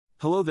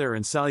Hello there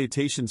and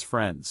salutations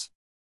friends.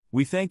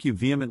 We thank you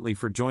vehemently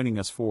for joining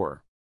us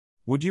for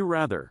Would You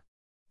Rather?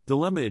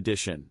 Dilemma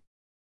Edition.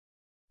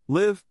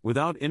 Live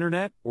without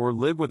internet or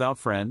live without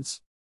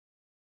friends?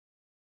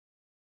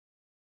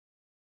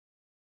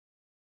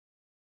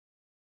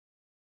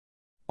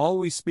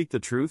 Always speak the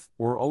truth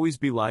or always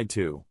be lied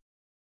to?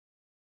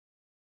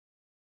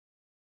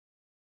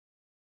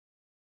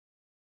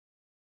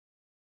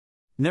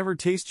 Never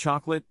taste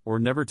chocolate or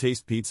never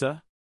taste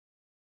pizza?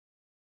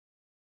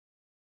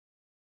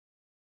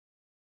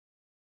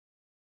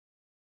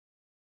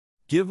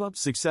 Give up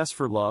success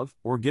for love,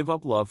 or give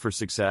up love for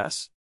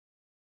success?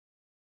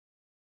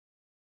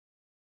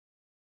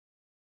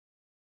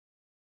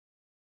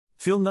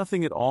 Feel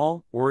nothing at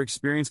all, or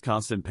experience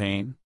constant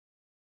pain?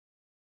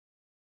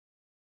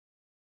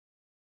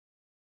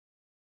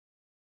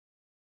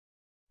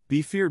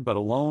 Be feared but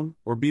alone,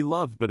 or be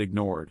loved but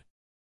ignored?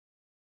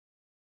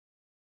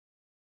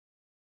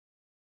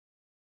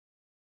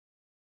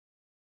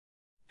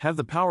 Have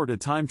the power to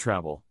time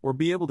travel, or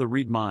be able to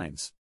read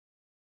minds?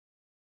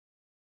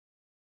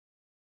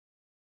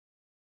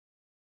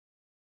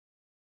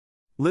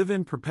 Live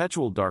in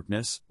perpetual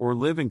darkness, or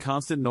live in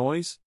constant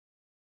noise?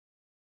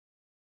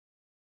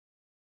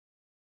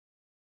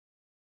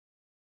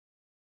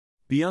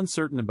 Be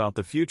uncertain about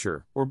the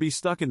future, or be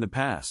stuck in the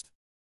past?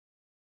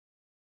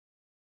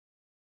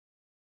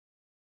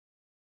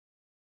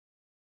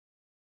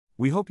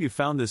 We hope you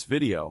found this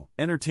video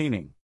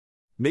entertaining.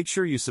 Make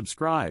sure you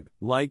subscribe,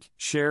 like,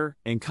 share,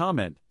 and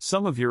comment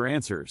some of your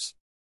answers.